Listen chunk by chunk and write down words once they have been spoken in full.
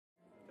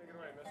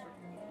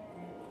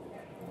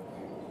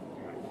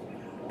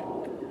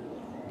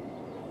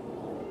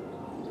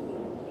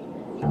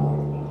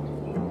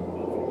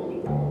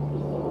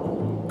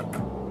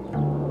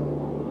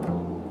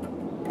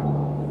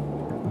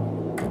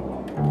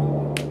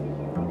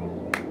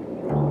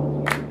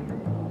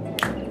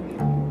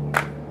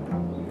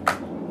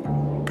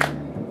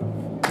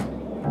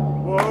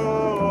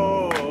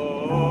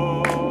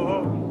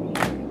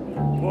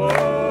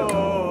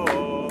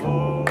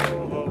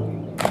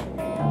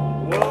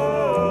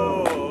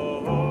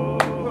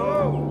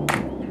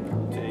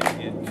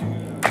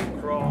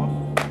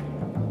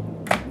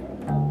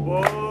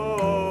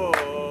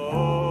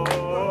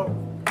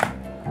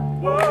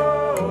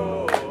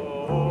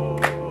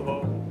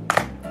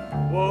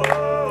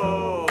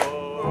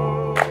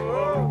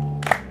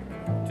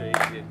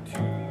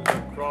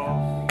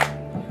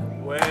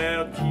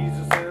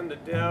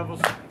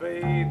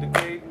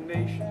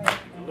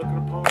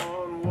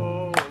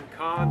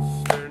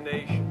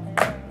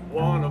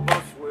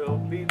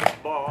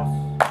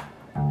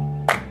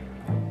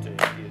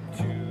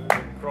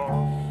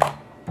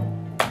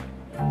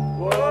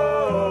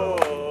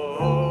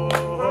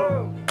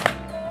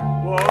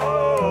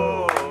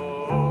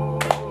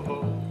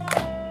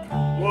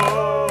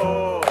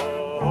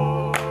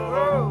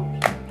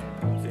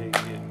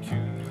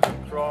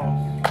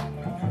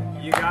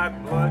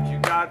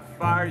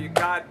fire, you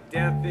got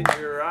death in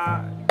your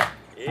eye.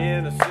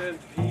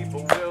 Innocent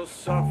people will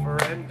suffer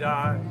and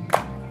die.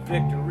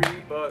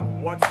 Victory, but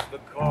what's the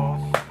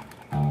cost?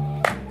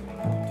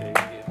 Take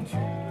it to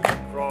the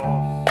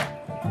cross.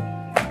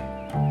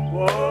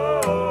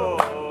 Whoa,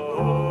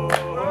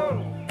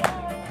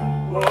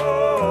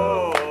 whoa,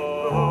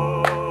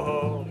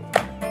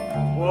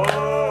 whoa.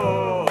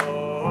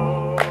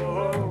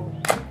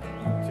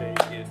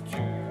 Take it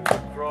to the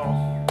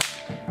cross.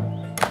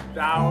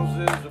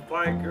 Thousands of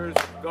bikers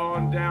have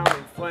gone down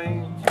in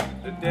flames.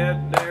 They're dead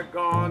and they're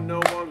gone,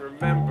 no one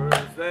remembers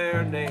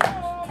their names.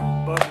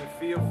 But we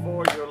feel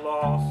for your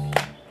loss.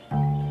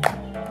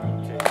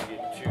 Take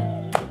it to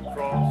the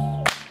cross.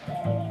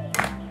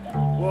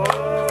 Whoa,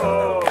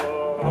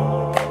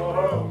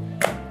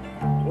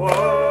 whoa,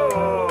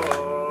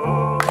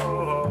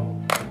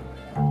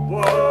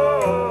 whoa.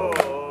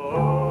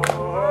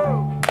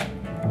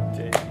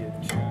 Take it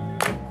to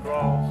the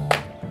cross.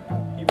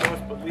 You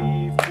must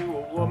believe to a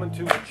woman,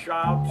 to a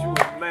child, to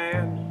a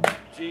man.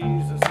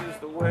 Jesus is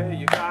the way,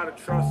 you gotta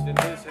trust in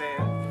his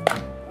hand.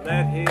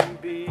 Let him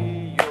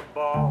be your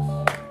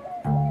boss.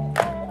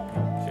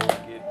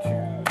 Take it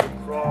to the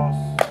cross.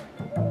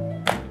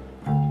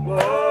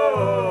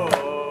 Whoa,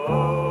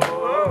 whoa,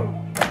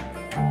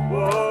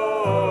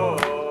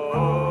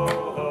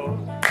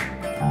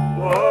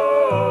 whoa.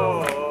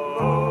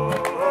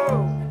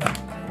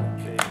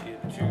 Take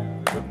it to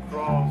the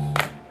cross.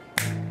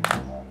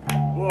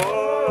 Whoa,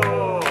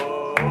 whoa.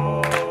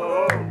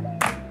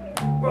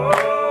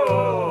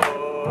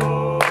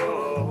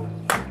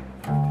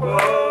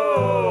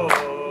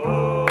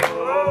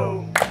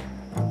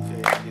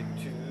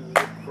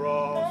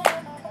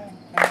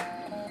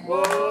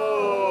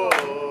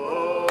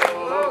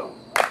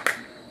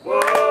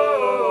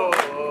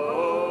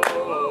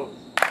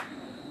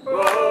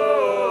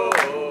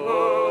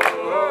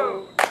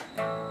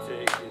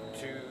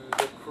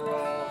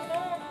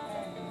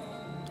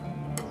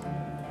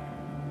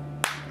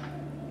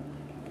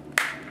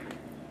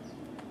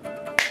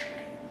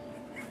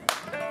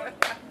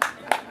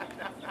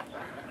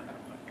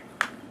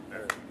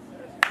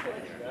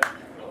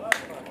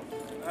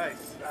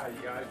 Nice.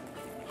 You guys.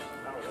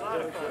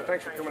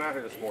 Thanks for coming out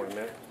here this morning,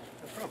 man.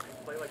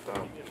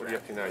 What are you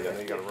up to now? I know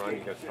you got to run.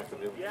 You got stuff to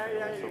do. Yeah.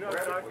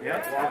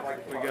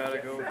 We gotta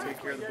go take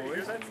care of the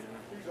boys.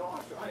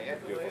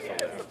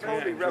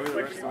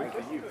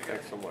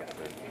 Thanks so much,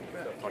 man.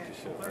 Talk to you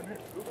soon.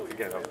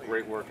 Again,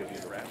 great work as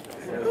usual.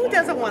 Who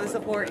doesn't want to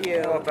support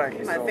you? Oh, thank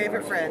you. My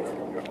favorite friend.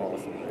 You're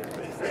awesome.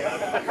 We've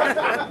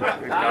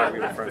got to be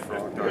friends for a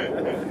long time.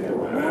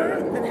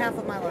 More than half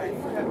of my life.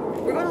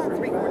 We're going on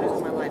 3/4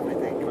 of my life, I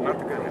think. But not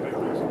the good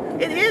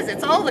half. It is.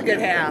 It's all the good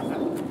half.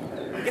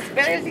 It's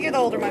better as you get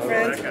older, my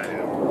friend.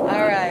 All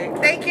right.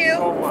 Thank you.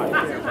 So much.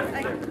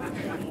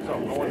 So I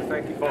want to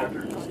thank you both,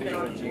 Steve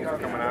and Gene, for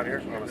coming out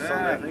here on a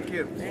Sunday. Thank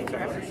you.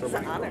 It's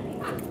an honor.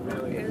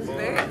 Really, It is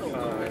very cool.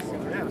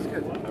 Yeah, it's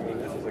good. I mean,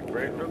 this is a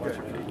great bunch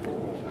of people.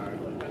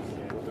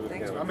 We'll do it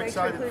again. I'm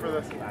excited for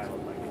the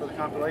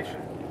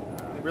compilation.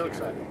 Real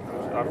excited.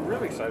 I'm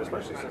really excited,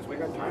 especially since we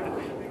got time.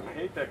 I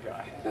hate that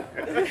guy.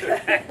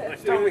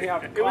 Still, we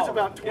have to It call was him.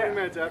 about 20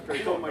 minutes after I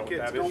told my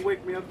kids, don't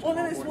wake me up Well,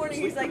 tomorrow then this morning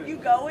he's like, you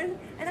going?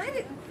 And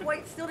I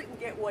still didn't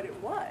get what it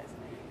was.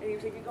 And he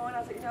was like, you going? I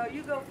was like, no,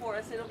 you go for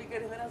us, it'll be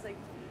good. And then I was like,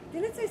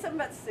 didn't it say something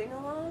about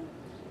sing-along?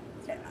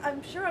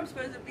 I'm sure I'm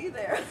supposed to be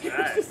there.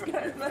 Just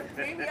kind of like,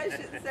 maybe I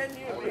should send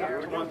you a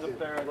video. One's up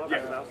there.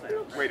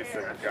 Wait a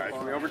second, guys.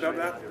 Can we overdub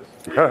that?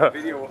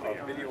 Video.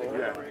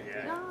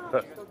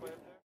 No.